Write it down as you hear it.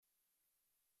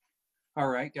All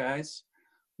right, guys.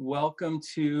 Welcome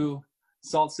to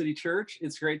Salt City Church.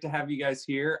 It's great to have you guys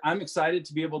here. I'm excited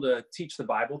to be able to teach the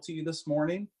Bible to you this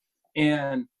morning.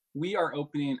 And we are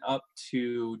opening up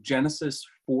to Genesis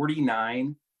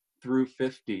 49 through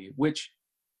 50, which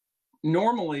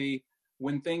normally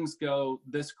when things go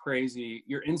this crazy,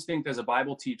 your instinct as a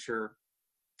Bible teacher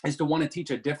is to want to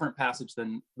teach a different passage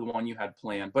than the one you had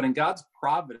planned. But in God's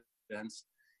providence,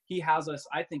 He has us,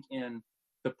 I think, in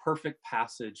the perfect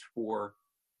passage for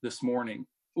this morning.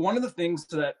 One of the things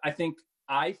that I think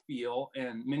I feel,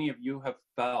 and many of you have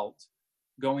felt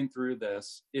going through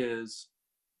this, is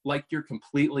like you're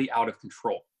completely out of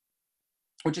control,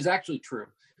 which is actually true.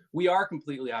 We are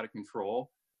completely out of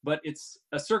control, but it's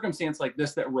a circumstance like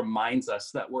this that reminds us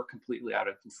that we're completely out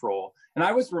of control. And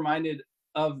I was reminded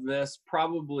of this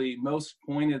probably most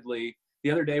pointedly the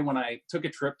other day when I took a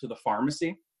trip to the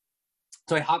pharmacy.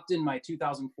 So I hopped in my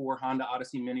 2004 Honda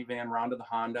Odyssey minivan, round to the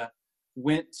Honda,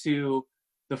 went to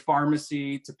the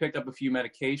pharmacy to pick up a few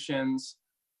medications.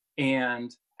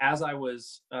 And as I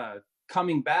was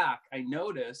coming back, I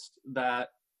noticed that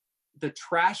the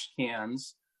trash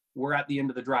cans were at the end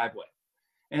of the driveway.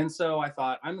 And so I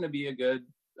thought, I'm going to be a good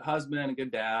husband, a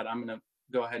good dad. I'm going to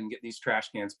go ahead and get these trash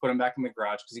cans, put them back in the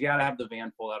garage, because you got to have the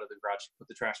van pulled out of the garage to put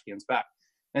the trash cans back.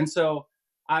 And so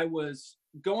I was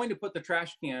going to put the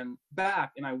trash can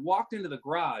back, and I walked into the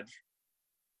garage,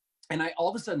 and I all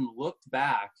of a sudden looked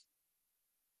back,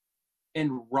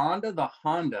 and Rhonda the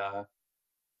Honda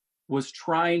was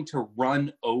trying to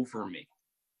run over me.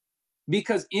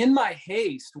 Because in my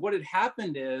haste, what had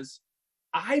happened is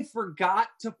I forgot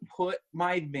to put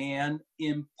my van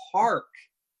in park.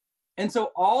 And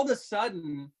so all of a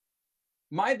sudden,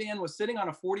 my van was sitting on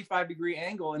a 45-degree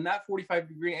angle, and that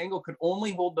 45-degree angle could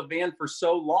only hold the van for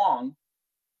so long.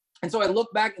 And so I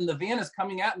look back, and the van is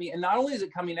coming at me. And not only is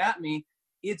it coming at me,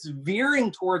 it's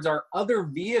veering towards our other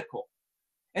vehicle.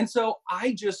 And so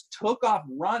I just took off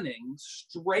running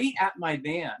straight at my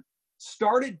van,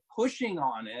 started pushing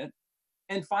on it,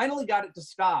 and finally got it to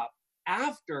stop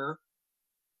after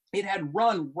it had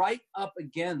run right up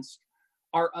against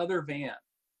our other van.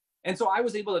 And so I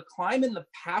was able to climb in the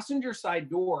passenger side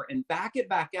door and back it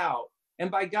back out.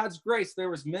 And by God's grace, there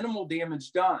was minimal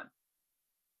damage done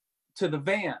to the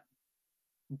van.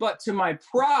 But to my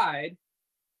pride,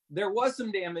 there was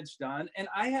some damage done. And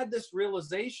I had this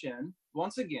realization,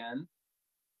 once again,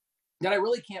 that I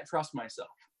really can't trust myself,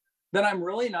 that I'm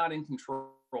really not in control.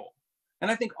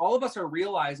 And I think all of us are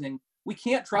realizing we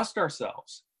can't trust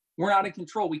ourselves. We're not in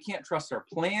control. We can't trust our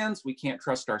plans. We can't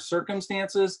trust our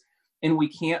circumstances. And we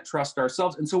can't trust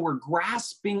ourselves. And so we're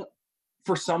grasping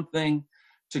for something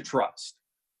to trust.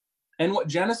 And what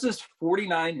Genesis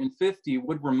 49 and 50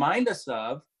 would remind us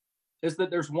of is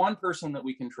that there's one person that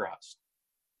we can trust,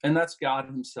 and that's God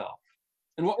himself.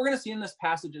 And what we're going to see in this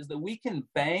passage is that we can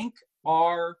bank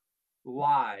our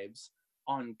lives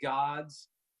on God's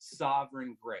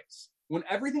sovereign grace. When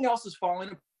everything else is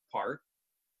falling apart,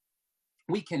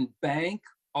 we can bank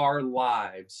our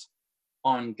lives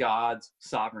on God's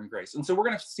sovereign grace. And so we're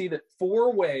going to see that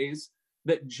 4 ways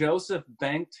that Joseph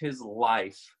banked his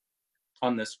life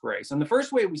on this grace. And the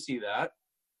first way we see that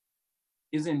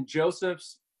is in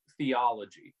Joseph's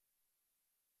theology.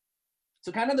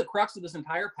 So kind of the crux of this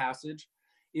entire passage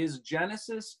is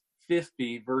Genesis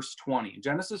 50, verse 20.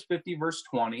 Genesis 50, verse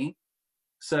 20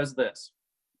 says this: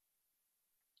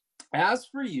 "As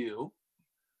for you,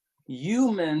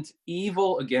 you meant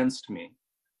evil against me,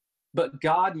 but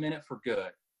God meant it for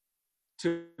good,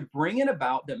 to bring it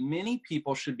about that many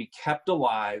people should be kept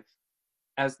alive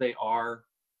as they are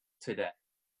today."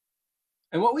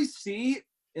 And what we see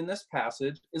in this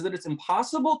passage is that it's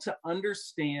impossible to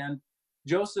understand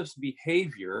Joseph's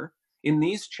behavior in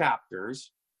these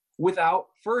chapters without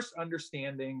first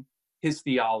understanding his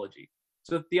theology.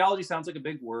 So theology sounds like a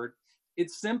big word.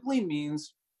 It simply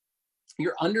means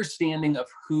your understanding of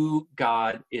who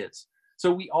God is.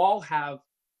 So we all have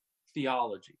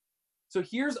theology. So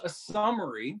here's a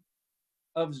summary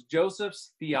of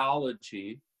Joseph's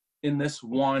theology in this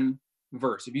one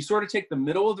verse. If you sort of take the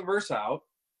middle of the verse out,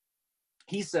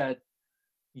 he said,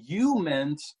 "You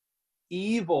meant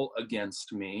evil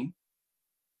against me,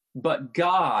 but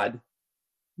God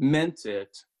meant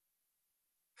it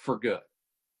for good."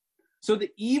 So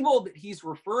the evil that he's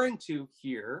referring to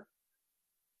here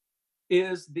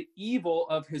is the evil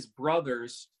of his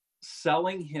brothers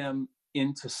selling him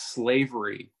into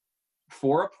slavery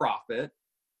for a profit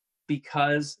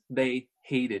because they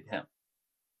hated him,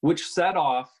 which set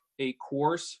off a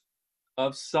course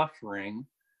of suffering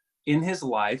in his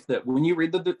life that when you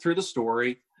read through the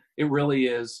story, it really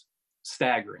is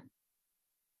staggering.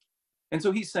 And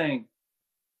so he's saying,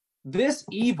 this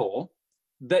evil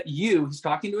that he's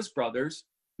talking to his brothers,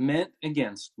 meant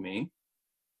against me,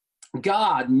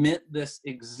 God meant this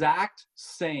exact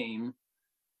same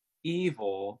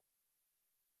evil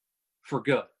for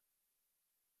good.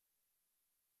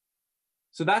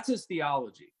 So that's his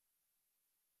theology.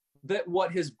 That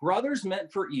what his brothers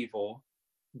meant for evil,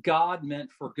 God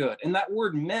meant for good. And that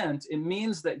word meant, it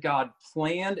means that God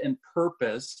planned and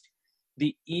purposed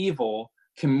the evil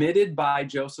committed by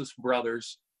Joseph's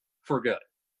brothers for good.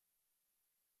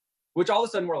 Which all of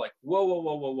a sudden we're like, whoa, whoa,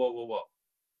 whoa, whoa, whoa, whoa, whoa.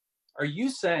 Are you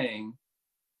saying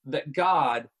that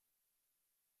God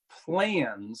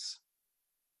plans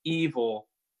evil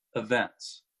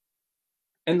events?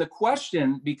 And the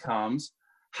question becomes,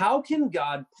 how can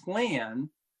God plan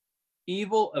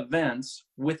evil events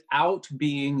without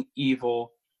being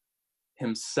evil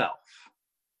himself?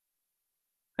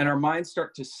 And our minds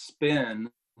start to spin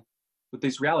with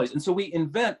these realities. And so we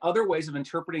invent other ways of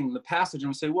interpreting the passage, and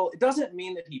we say, well, it doesn't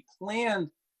mean that he planned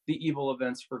the evil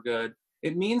events for good.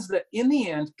 It means that in the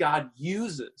end, God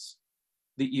uses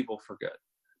the evil for good.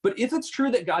 But if it's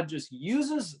true that God just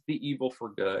uses the evil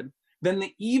for good, then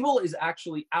the evil is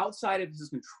actually outside of his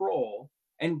control,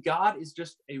 and God is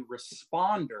just a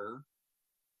responder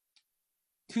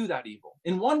to that evil.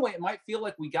 In one way, it might feel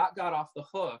like we got God off the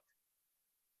hook,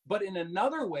 but in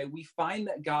another way, we find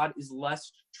that God is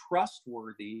less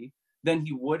trustworthy than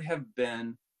he would have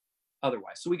been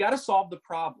otherwise. So we got to solve the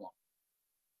problem.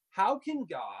 How can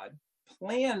God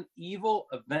plan evil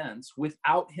events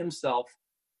without himself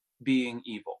being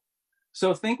evil?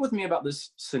 So think with me about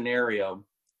this scenario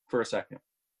for a second.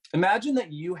 Imagine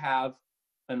that you have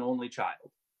an only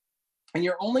child, and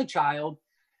your only child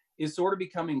is sort of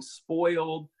becoming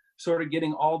spoiled, sort of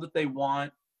getting all that they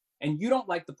want, and you don't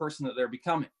like the person that they're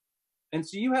becoming. And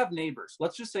so you have neighbors.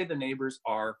 Let's just say the neighbors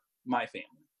are my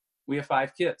family. We have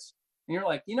 5 kids. And you're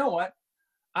like, you know what?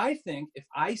 I think if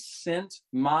I sent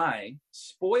my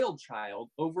spoiled child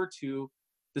over to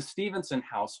the Stevenson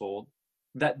household,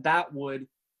 that would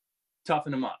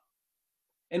toughen him up.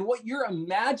 And what you're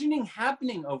imagining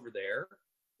happening over there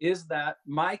is that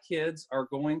my kids are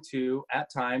going to,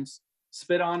 at times,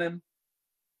 spit on him,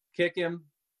 kick him,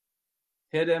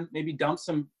 hit him, maybe dump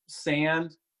some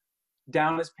sand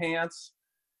down his pants.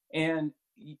 And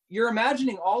you're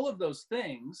imagining all of those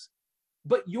things,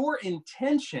 but your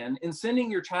intention in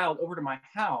sending your child over to my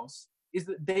house is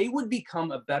that they would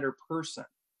become a better person.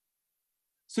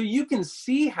 So you can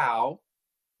see how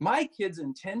my kid's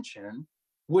intention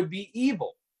would be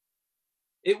evil.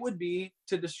 It would be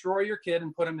to destroy your kid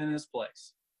and put him in his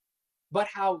place. But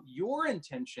how your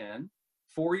intention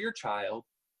for your child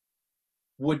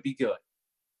would be good.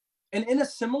 And in a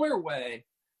similar way,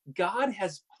 God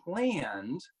has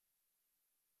planned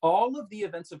all of the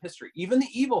events of history, even the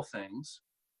evil things,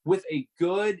 with a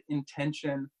good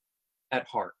intention at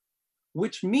heart,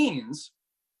 which means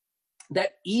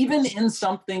that even in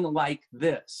something like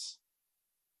this,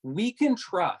 we can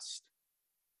trust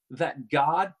that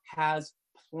God has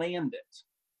planned it.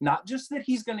 Not just that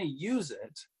he's going to use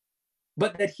it,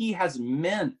 but that he has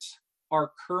meant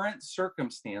our current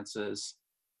circumstances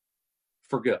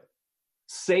for good.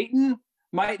 Satan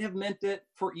might have meant it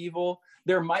for evil.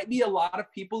 There might be a lot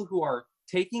of people who are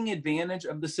taking advantage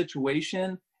of the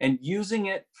situation and using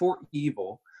it for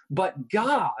evil. But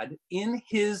God, in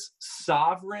his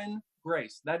sovereign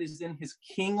grace, that is in his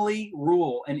kingly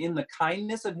rule and in the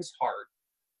kindness of his heart,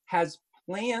 has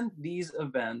planned these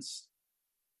events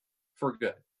for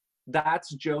good.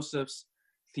 That's Joseph's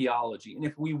theology. And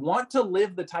if we want to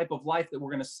live the type of life that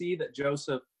we're going to see that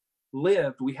Joseph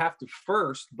lived, we have to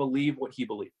first believe what he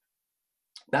believed.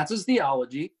 That's his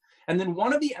theology. And then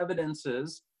one of the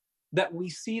evidences that we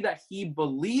see that he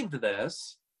believed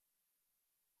this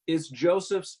is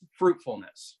Joseph's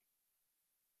fruitfulness.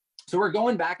 So we're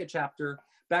going back to chapter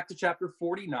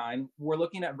 49. We're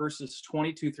looking at verses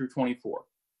 22 through 24.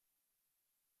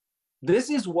 This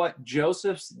is what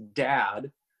Joseph's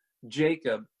dad,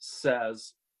 Jacob,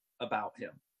 says about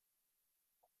him.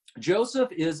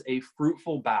 Joseph is a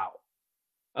fruitful bough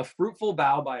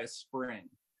by a spring.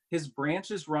 His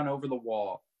branches run over the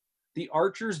wall. The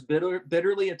archers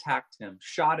bitterly attacked him,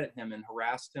 shot at him, and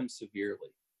harassed him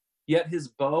severely. Yet his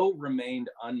bow remained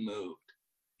unmoved.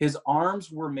 His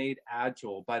arms were made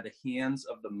agile by the hands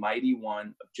of the mighty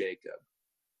one of Jacob.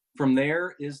 From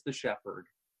there is the shepherd,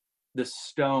 the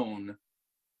stone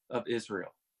of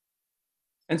Israel.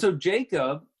 And so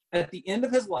Jacob, at the end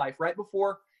of his life, right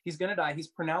before he's going to die, he's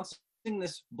pronouncing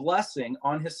this blessing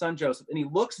on his son Joseph. And he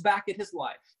looks back at his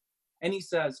life and he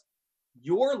says,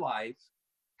 your life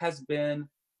has been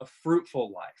a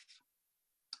fruitful life.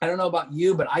 I don't know about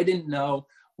you, but I didn't know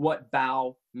what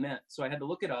bough meant. So I had to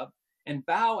look it up. And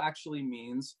bough actually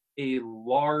means a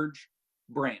large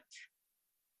branch.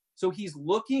 So he's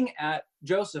looking at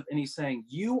Joseph and he's saying,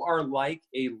 you are like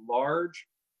a large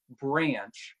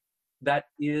branch that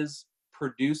is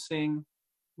producing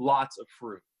lots of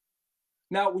fruit.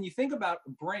 Now, when you think about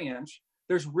a branch,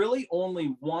 there's really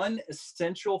only one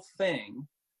essential thing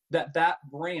that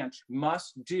branch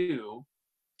must do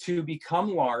to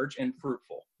become large and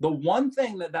fruitful. The one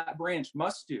thing that branch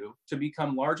must do to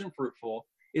become large and fruitful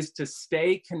is to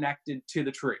stay connected to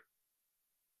the tree.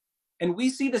 And we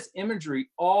see this imagery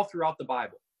all throughout the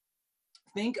Bible.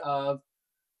 Think of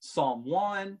Psalm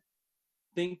 1,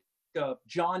 think of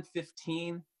John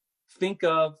 15, think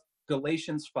of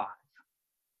Galatians 5.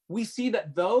 We see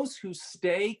that those who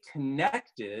stay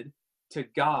connected to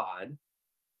God,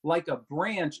 like a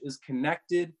branch is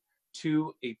connected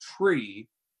to a tree,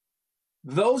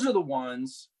 those are the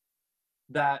ones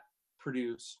that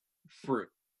produce fruit.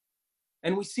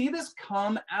 And we see this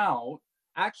come out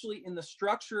actually in the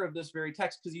structure of this very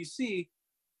text, because you see,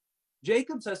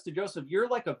 Jacob says to Joseph, you're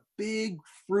like a big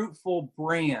fruitful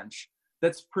branch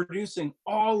that's producing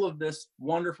all of this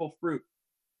wonderful fruit.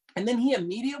 And then he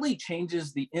immediately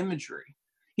changes the imagery.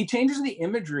 He changes the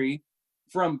imagery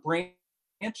from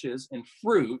branches and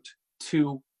fruit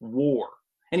to war.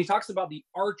 And he talks about the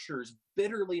archers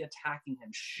bitterly attacking him,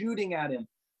 shooting at him,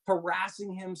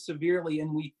 harassing him severely.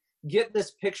 And we get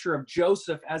this picture of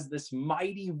Joseph as this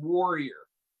mighty warrior.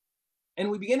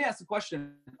 And we begin to ask the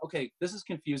question, okay, this is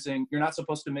confusing. You're not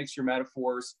supposed to mix your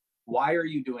metaphors. Why are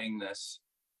you doing this,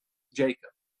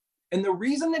 Jacob? And the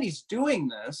reason that he's doing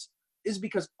this is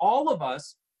because all of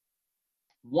us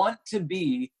want to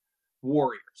be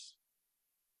warriors.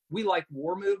 We like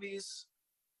war movies.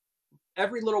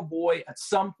 Every little boy at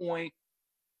some point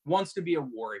wants to be a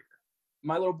warrior.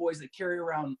 My little boys that carry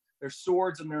around their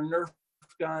swords and their Nerf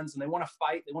guns, and they want to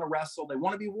fight, they want to wrestle, they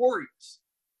want to be warriors.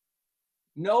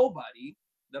 Nobody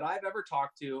that I've ever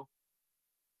talked to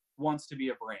wants to be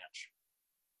a branch.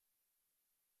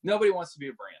 Nobody wants to be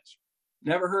a branch.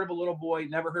 Never heard of a little boy,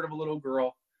 never heard of a little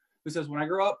girl who says, when I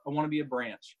grow up, I want to be a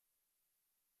branch.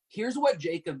 Here's what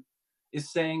Jacob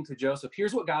is saying to Joseph.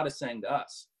 Here's what God is saying to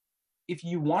us. If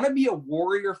you want to be a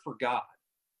warrior for God,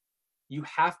 you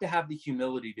have to have the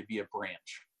humility to be a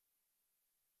branch.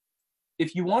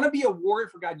 If you want to be a warrior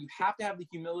for God, you have to have the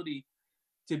humility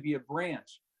to be a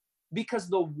branch, because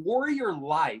the warrior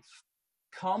life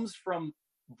comes from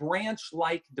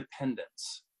branch-like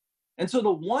dependence. And so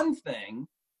the one thing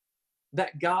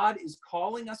that God is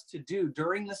calling us to do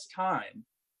during this time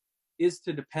is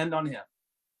to depend on him.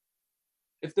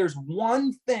 If there's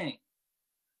one thing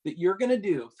that you're going to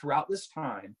do throughout this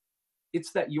time,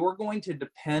 it's that you're going to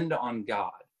depend on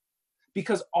God.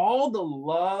 Because all the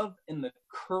love and the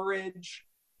courage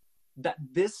that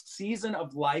this season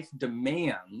of life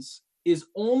demands is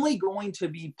only going to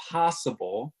be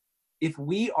possible if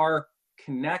we are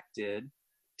connected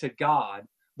to God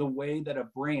the way that a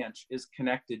branch is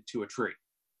connected to a tree.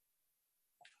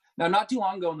 Now, not too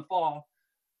long ago in the fall,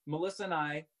 Melissa and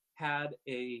I had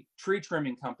a tree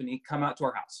trimming company come out to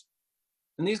our house.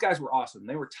 And these guys were awesome.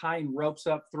 They were tying ropes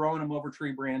up, throwing them over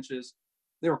tree branches.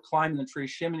 They were climbing the tree,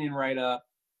 shimmying right up.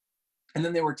 And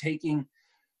then they were taking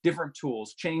different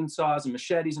tools, chainsaws and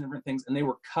machetes and different things, and they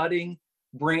were cutting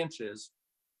branches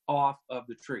off of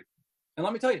the tree. And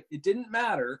let me tell you, it didn't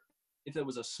matter if it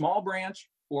was a small branch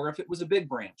or if it was a big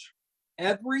branch.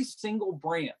 Every single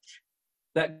branch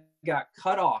that got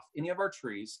cut off any of our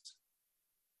trees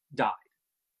died.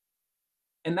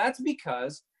 And that's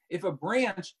because if a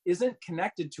branch isn't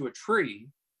connected to a tree,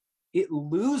 it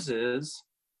loses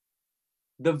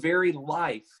the very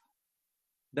life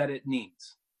that it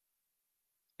needs.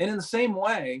 And in the same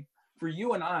way, for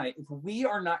you and I, if we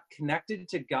are not connected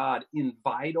to God in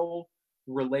vital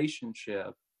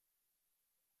relationship,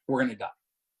 we're going to die,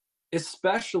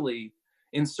 especially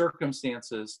in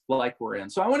circumstances like we're in.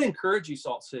 So I want to encourage you,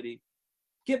 Salt City,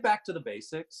 get back to the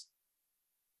basics.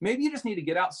 Maybe you just need to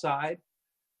get outside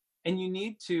and you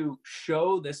need to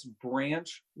show this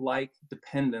branch-like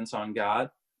dependence on God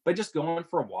by just going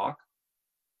for a walk,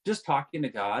 just talking to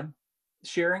God,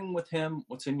 sharing with him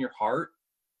what's in your heart,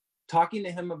 talking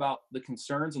to him about the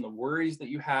concerns and the worries that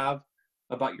you have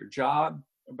about your job,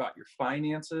 about your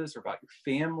finances, or about your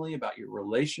family, about your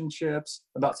relationships,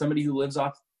 about somebody who lives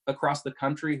across the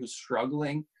country who's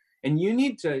struggling. And you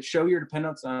need to show your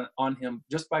dependence on him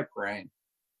just by praying.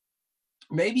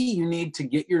 Maybe you need to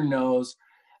get your nose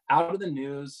out of the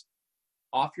news,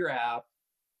 off your app,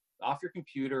 off your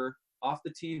computer, off the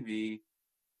TV,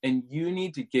 and you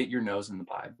need to get your nose in the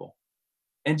Bible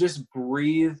and just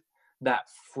breathe that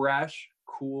fresh,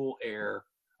 cool air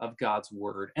of God's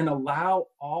word and allow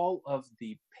all of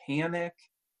the panic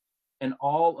and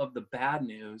all of the bad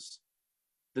news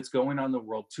that's going on in the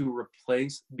world to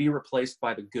be replaced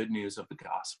by the good news of the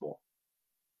gospel.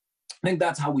 I think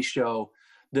that's how we show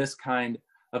this kind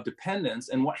of dependence.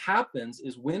 And what happens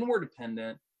is when we're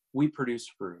dependent, we produce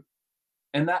fruit.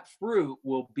 And that fruit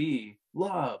will be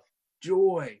love,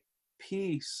 joy,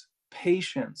 peace,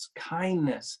 patience,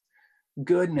 kindness,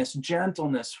 goodness,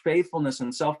 gentleness, faithfulness,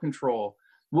 and self-control.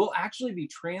 We'll actually be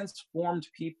transformed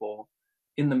people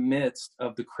in the midst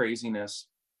of the craziness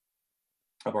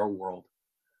of our world.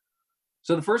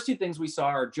 So the first two things we saw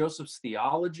are Joseph's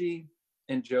theology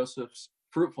and Joseph's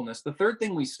fruitfulness. The third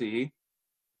thing we see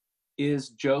is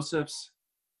Joseph's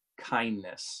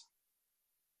kindness.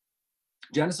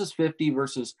 Genesis 50,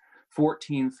 verses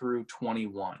 14 through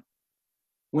 21.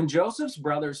 When Joseph's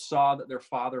brothers saw that their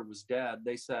father was dead,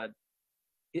 they said,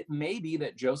 "It may be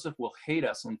that Joseph will hate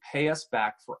us and pay us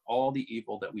back for all the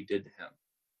evil that we did to him."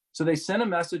 So they sent a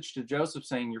message to Joseph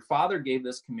saying, "Your father gave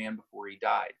this command before he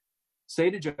died. Say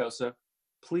to Joseph,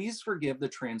 please forgive the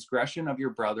transgression of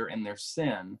your brother and their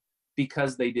sin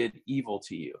because they did evil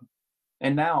to you.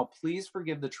 And now please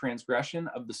forgive the transgression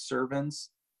of the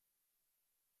servants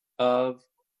of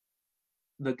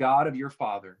the God of your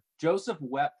father." Joseph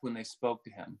wept when they spoke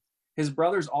to him. His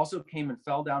brothers also came and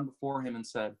fell down before him and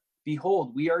said,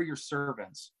 "Behold, we are your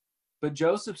servants." But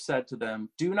Joseph said to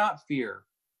them, "Do not fear,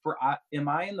 for am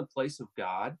I in the place of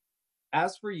God?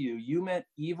 As for you, you meant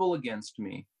evil against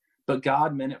me, but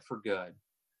God meant it for good,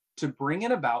 to bring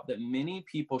it about that many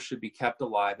people should be kept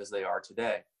alive as they are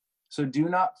today. So do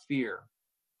not fear.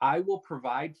 I will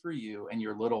provide for you and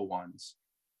your little ones."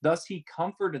 Thus he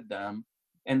comforted them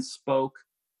and spoke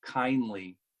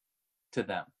kindly to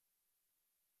them.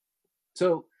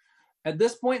 So at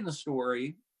this point in the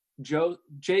story,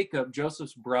 Jacob,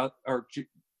 Joseph's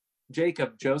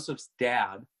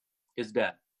dad, is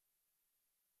dead.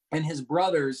 And his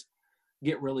brothers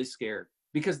get really scared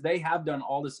because they have done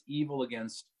all this evil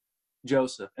against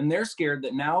Joseph. And they're scared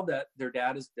that now that their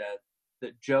dad is dead,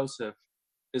 that Joseph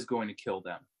is going to kill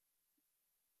them.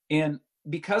 And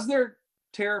because they're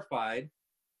terrified,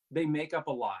 they make up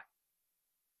a lie.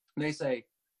 They say,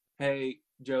 "Hey,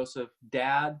 Joseph,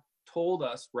 Dad told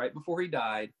us right before he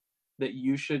died that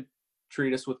you should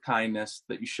treat us with kindness,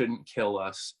 that you shouldn't kill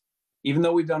us. Even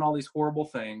though we've done all these horrible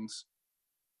things,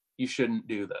 you shouldn't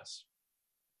do this."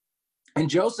 And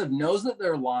Joseph knows that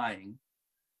they're lying,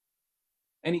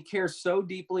 and he cares so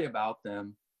deeply about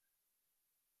them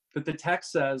that the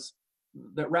text says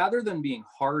that rather than being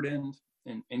hardened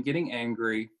and getting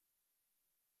angry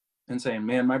and saying,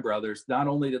 "Man, my brothers, not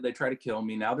only did they try to kill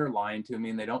me, now they're lying to me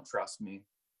and they don't trust me,"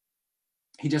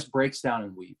 he just breaks down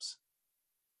and weeps.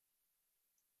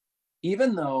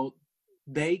 Even though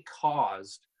they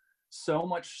caused so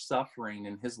much suffering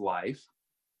in his life,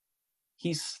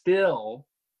 he still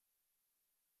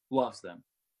loves them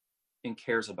and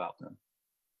cares about them.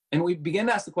 And we begin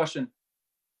to ask the question,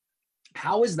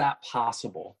 how is that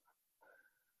possible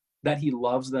that he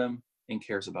loves them and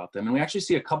cares about them? And we actually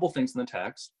see a couple things in the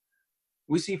text.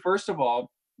 We see, first of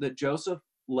all, that Joseph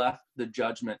left the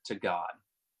judgment to God.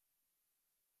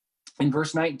 In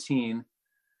verse 19,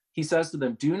 he says to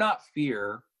them, "Do not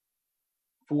fear,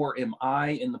 for am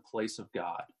I in the place of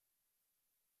God?"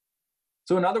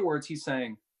 So in other words, he's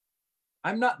saying,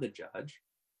 I'm not the judge.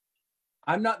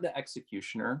 I'm not the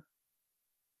executioner.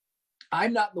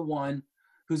 I'm not the one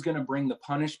who's going to bring the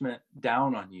punishment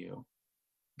down on you.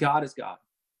 God is God.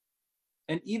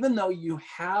 And even though you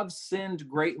have sinned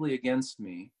greatly against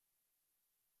me,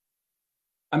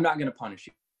 I'm not going to punish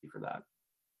you for that.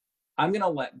 I'm going to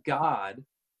let God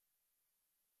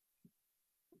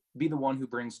be the one who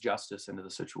brings justice into the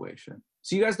situation.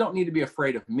 So you guys don't need to be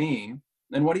afraid of me.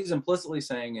 And what he's implicitly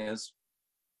saying is,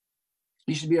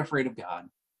 you should be afraid of God,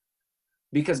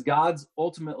 because God's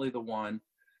ultimately the one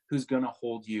who's going to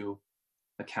hold you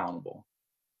accountable.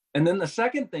 And then the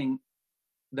second thing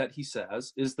that he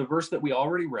says is the verse that we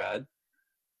already read,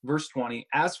 verse 20,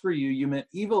 "As for you, you meant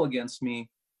evil against me,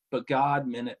 but God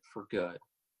meant it for good,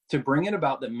 to bring it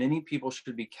about that many people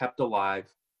should be kept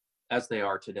alive as they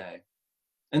are today."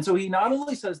 And so he not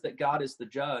only says that God is the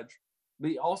judge, but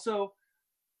he also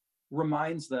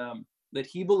reminds them that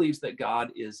he believes that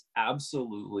God is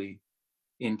absolutely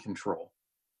in control.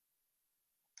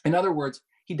 In other words,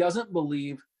 he doesn't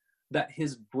believe that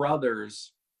his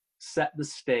brothers set the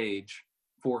stage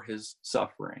for his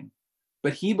suffering,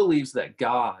 but he believes that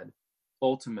God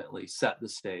ultimately set the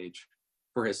stage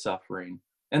for his suffering,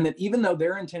 and that even though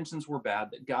their intentions were bad,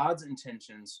 that God's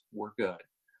intentions were good.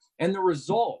 And the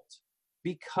result,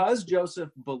 because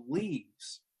Joseph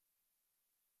believes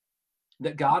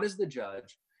that God is the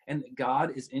judge and that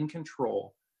God is in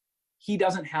control, he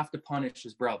doesn't have to punish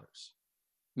his brothers,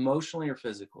 emotionally or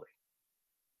physically.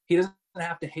 He doesn't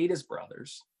have to hate his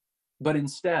brothers, but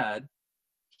instead,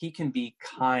 he can be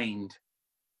kind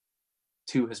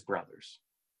to his brothers.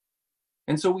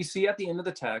 And so we see at the end of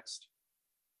the text,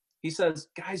 he says,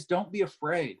 guys, don't be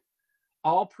afraid.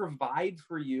 I'll provide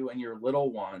for you and your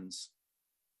little ones.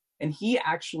 And he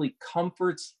actually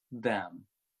comforts them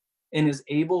and is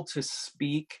able to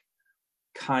speak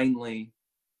kindly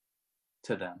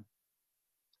to them.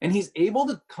 And he's able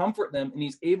to comfort them and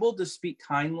he's able to speak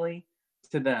kindly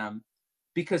to them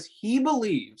because he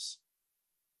believes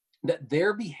that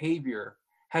their behavior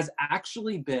has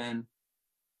actually been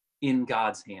in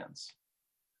God's hands.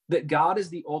 That God is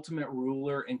the ultimate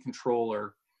ruler and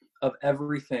controller of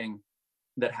everything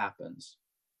that happens.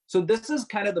 So this is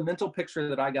kind of the mental picture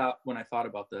that I got when I thought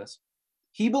about this.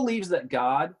 He believes that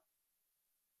God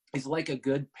is like a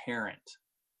good parent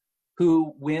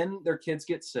who, when their kids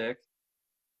get sick,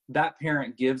 that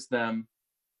parent gives them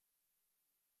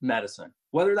medicine.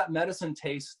 Whether that medicine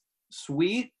tastes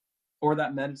sweet or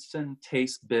that medicine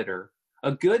tastes bitter,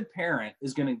 a good parent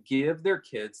is going to give their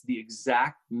kids the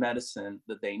exact medicine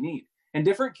that they need. And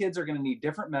different kids are going to need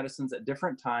different medicines at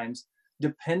different times,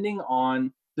 depending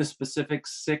on the specific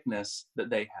sickness that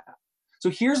they have. So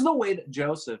here's the way that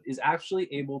Joseph is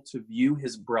actually able to view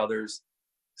his brother's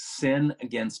sin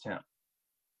against him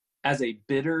as a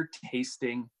bitter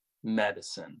tasting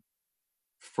medicine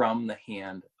from the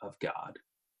hand of God.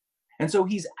 And so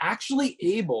he's actually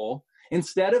able,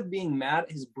 instead of being mad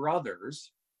at his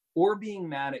brothers or being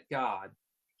mad at God,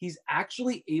 he's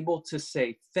actually able to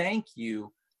say thank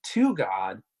you to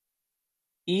God,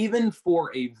 even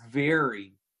for a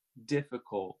very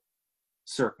difficult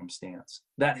circumstance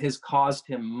that has caused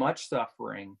him much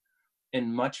suffering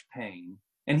and much pain.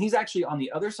 And he's actually on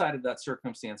the other side of that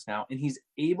circumstance now, and he's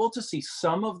able to see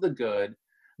some of the good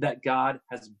that God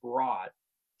has brought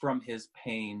from his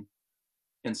pain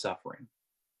and suffering.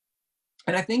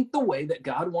 And I think the way that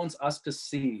God wants us to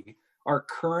see our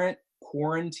current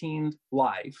quarantined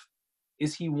life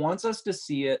is he wants us to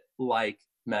see it like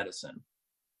medicine.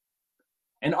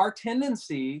 And our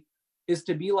tendency is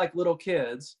to be like little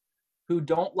kids who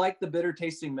don't like the bitter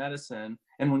tasting medicine.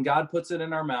 And when God puts it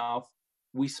in our mouth,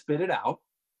 we spit it out,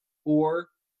 or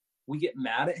we get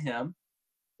mad at him,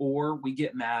 or we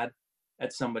get mad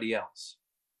at somebody else.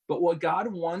 But what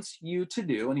God wants you to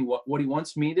do, and what he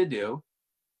wants me to do,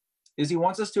 is he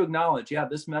wants us to acknowledge, yeah,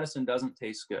 this medicine doesn't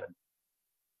taste good.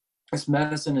 This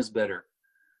medicine is bitter.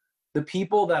 The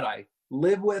people that I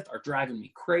live with are driving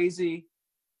me crazy.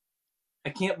 I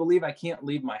can't believe I can't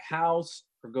leave my house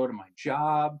or go to my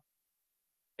job.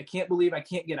 I can't believe I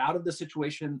can't get out of the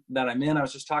situation that I'm in. I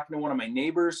was just talking to one of my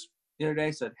neighbors the other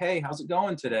day, said, hey, how's it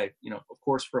going today? You know, of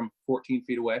course, from 14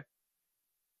 feet away.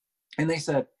 And they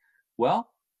said,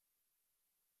 well,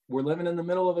 we're living in the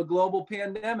middle of a global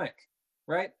pandemic,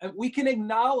 right? And we can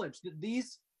acknowledge that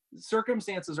these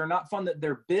circumstances are not fun, that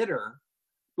they're bitter,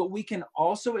 but we can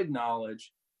also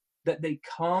acknowledge that they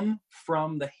come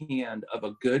from the hand of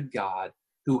a good God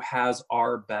who has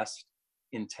our best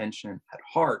intention at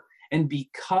heart. And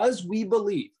because we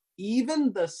believe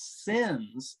even the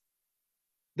sins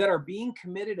that are being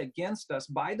committed against us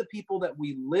by the people that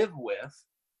we live with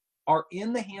are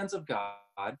in the hands of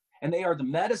God, and they are the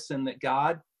medicine that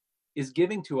God is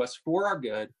giving to us for our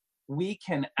good, we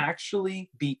can actually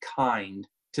be kind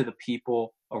to the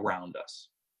people around us.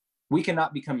 We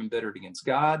cannot become embittered against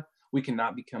God. We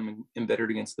cannot become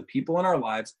embittered against the people in our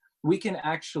lives. We can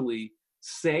actually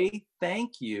say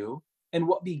thank you, and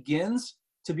what begins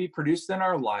to be produced in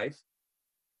our life,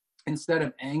 instead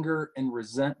of anger and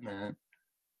resentment,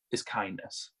 is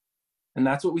kindness. And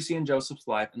that's what we see in Joseph's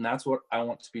life, and that's what I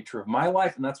want to be true of my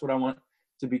life, and that's what I want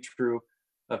to be true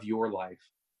of your life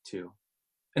too.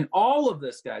 And all of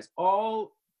this, guys,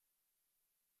 all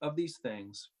of these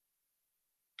things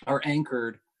are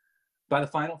anchored by the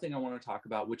final thing I want to talk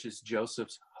about, which is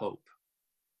Joseph's hope.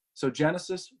 So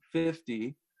Genesis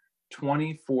 50,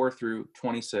 24 through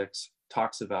 26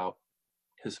 talks about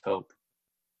his hope.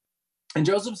 And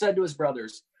Joseph said to his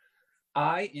brothers,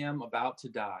 I am about to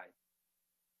die,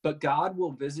 but God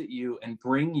will visit you and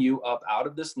bring you up out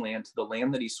of this land to the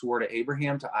land that he swore to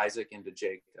Abraham, to Isaac, and to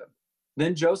Jacob.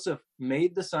 Then Joseph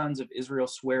made the sons of Israel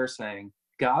swear, saying,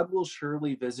 God will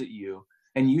surely visit you,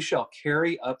 and you shall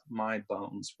carry up my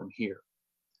bones from here.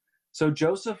 So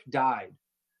Joseph died,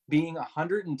 being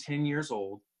 110 years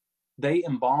old. They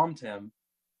embalmed him,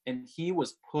 and he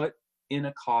was put in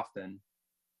a coffin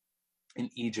in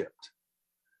Egypt.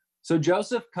 So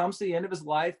Joseph comes to the end of his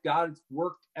life. God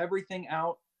worked everything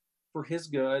out for his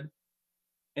good.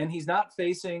 And he's not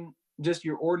facing just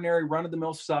your ordinary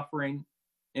run-of-the-mill suffering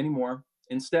anymore.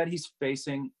 Instead, he's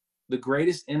facing the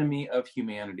greatest enemy of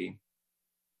humanity.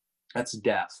 That's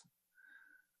death.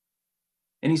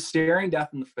 And he's staring death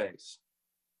in the face.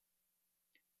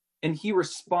 And he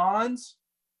responds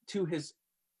to his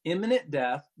imminent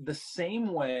death the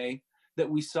same way that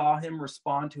we saw him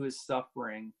respond to his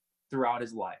suffering throughout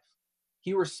his life.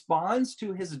 He responds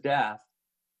to his death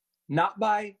not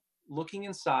by looking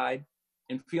inside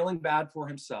and feeling bad for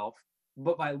himself,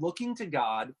 but by looking to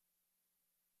God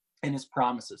and his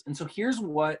promises. And so here's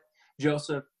what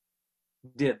Joseph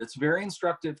did that's very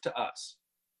instructive to us.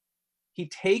 He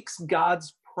takes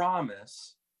God's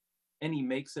promise and he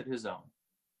makes it his own.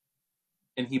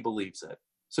 And he believes it.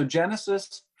 So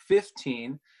Genesis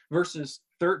 15, verses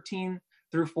 13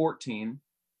 through 14,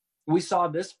 we saw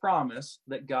this promise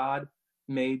that God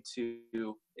made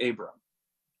to Abram.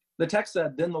 The text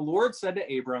said, "Then the Lord said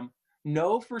to Abram,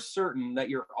 know for certain that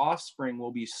your offspring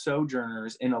will be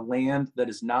sojourners in a land that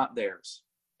is not theirs,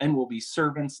 and will be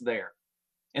servants there.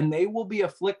 And they will be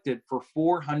afflicted for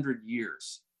 400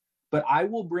 years. But I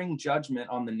will bring judgment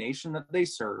on the nation that they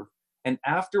serve, and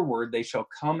afterward they shall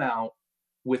come out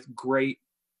with great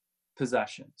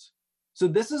possessions." So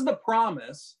this is the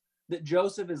promise that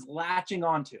Joseph is latching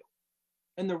onto.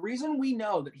 And the reason we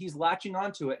know that he's latching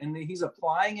onto it and that he's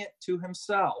applying it to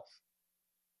himself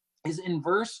is in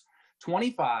verse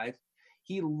 25,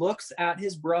 he looks at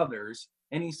his brothers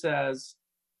and he says,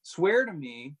 "Swear to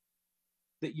me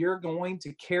that you're going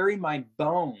to carry my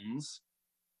bones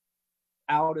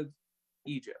out of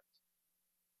Egypt."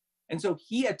 And so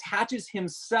he attaches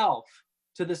himself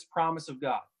to this promise of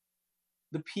God.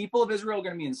 The people of Israel are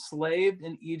going to be enslaved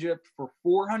in Egypt for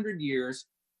 400 years.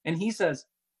 And he says,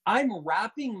 I'm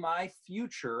wrapping my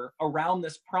future around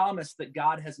this promise that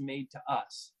God has made to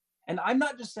us. And I'm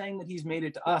not just saying that he's made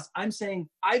it to us. I'm saying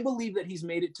I believe that he's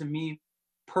made it to me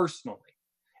personally.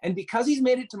 And because he's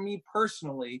made it to me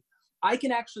personally, I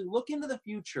can actually look into the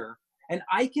future and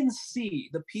I can see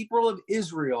the people of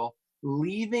Israel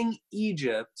leaving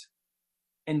Egypt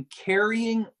and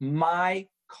carrying my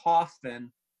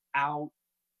coffin out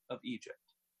of Egypt.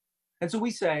 And so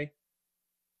we say,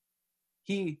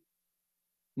 he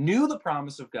knew the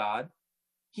promise of God.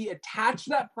 He attached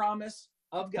that promise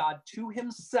of God to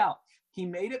himself. He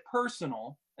made it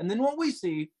personal. And then what we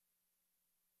see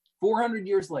 400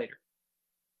 years later,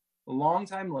 a long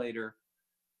time later,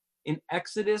 in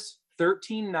Exodus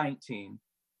 13:19,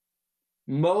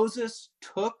 Moses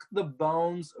took the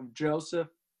bones of Joseph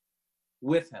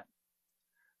with him.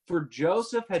 For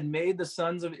Joseph had made the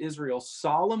sons of Israel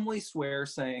solemnly swear,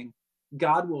 saying,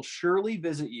 God will surely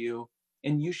visit you,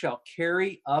 and you shall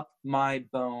carry up my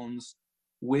bones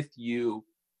with you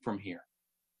from here.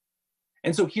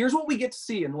 And so here's what we get to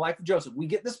see in the life of Joseph. We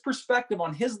get this perspective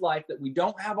on his life that we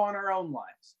don't have on our own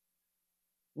lives.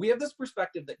 We have this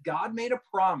perspective that God made a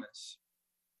promise.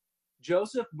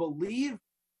 Joseph believed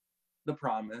the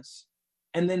promise,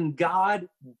 and then God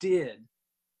did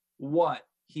what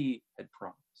he had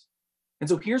promised. And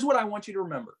so here's what I want you to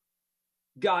remember.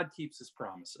 God keeps his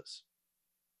promises.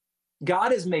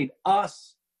 God has made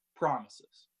us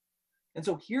promises. And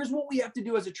so here's what we have to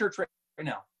do as a church right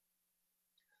now.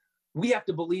 We have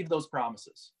to believe those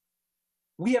promises.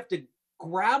 We have to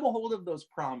grab a hold of those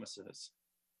promises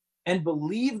and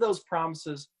believe those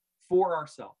promises for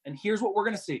ourselves. And here's what we're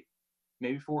going to see,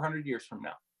 maybe 400 years from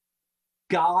now.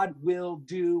 God will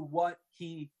do what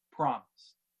he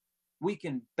promised. We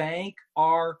can bank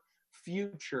our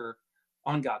future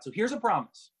on God. So here's a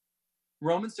promise.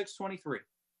 Romans 6:23.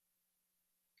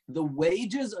 The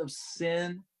wages of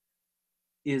sin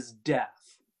is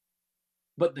death,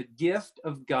 but the gift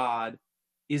of God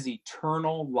is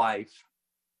eternal life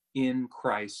in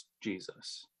Christ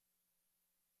Jesus.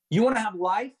 You want to have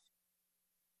life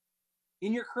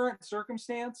in your current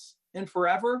circumstance and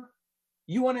forever?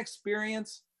 You want to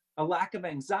experience a lack of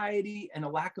anxiety and a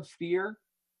lack of fear?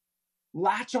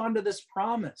 Latch onto this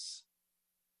promise.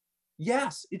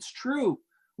 Yes, it's true.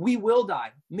 We will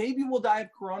die. Maybe we'll die of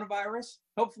coronavirus.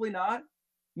 Hopefully not.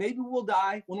 Maybe we'll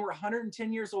die when we're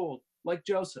 110 years old, like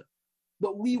Joseph.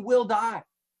 But we will die.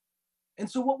 And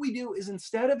so what we do is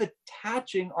instead of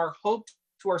attaching our hope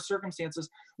to our circumstances,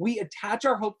 we attach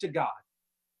our hope to God.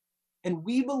 And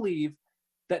we believe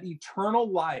that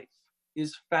eternal life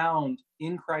is found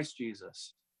in Christ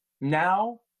Jesus,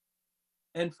 now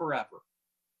and forever.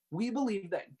 We believe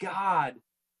that God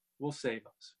will save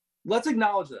us. Let's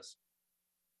acknowledge this.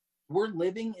 We're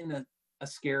living in a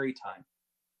scary time.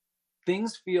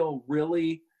 Things feel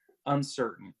really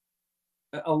uncertain.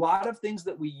 A lot of things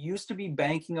that we used to be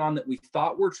banking on that we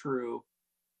thought were true,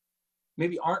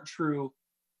 maybe aren't true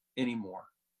anymore.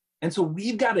 And so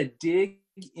we've got to dig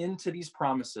into these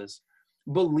promises,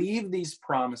 believe these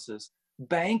promises,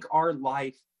 bank our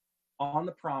life on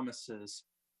the promises,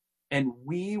 and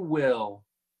we will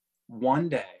one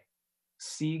day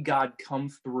see God come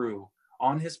through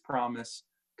on his promise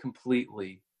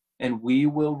completely, and we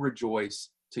will rejoice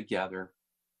together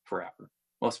forever.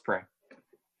 Let's pray.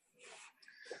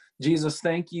 Jesus,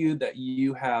 thank you that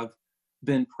you have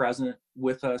been present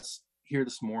with us here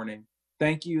this morning.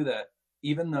 Thank you that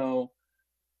even though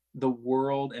the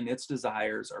world and its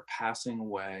desires are passing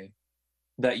away,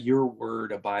 that your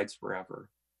word abides forever.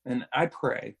 And I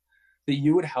pray that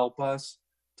you would help us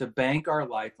to bank our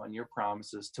life on your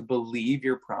promises, to believe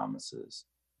your promises,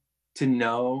 to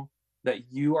know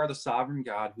that you are the sovereign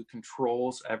God who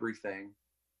controls everything,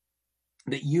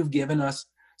 that you've given us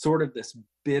sort of this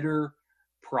bitter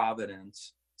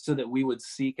providence so that we would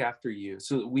seek after you,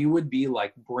 so that we would be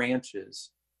like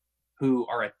branches who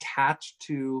are attached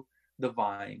to the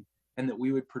vine, and that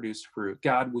we would produce fruit.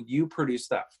 God, would you produce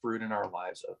that fruit in our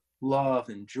lives of love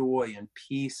and joy and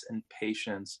peace and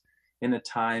patience in a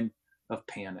time of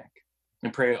panic?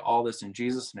 And pray all this in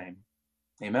Jesus' name.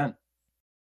 Amen.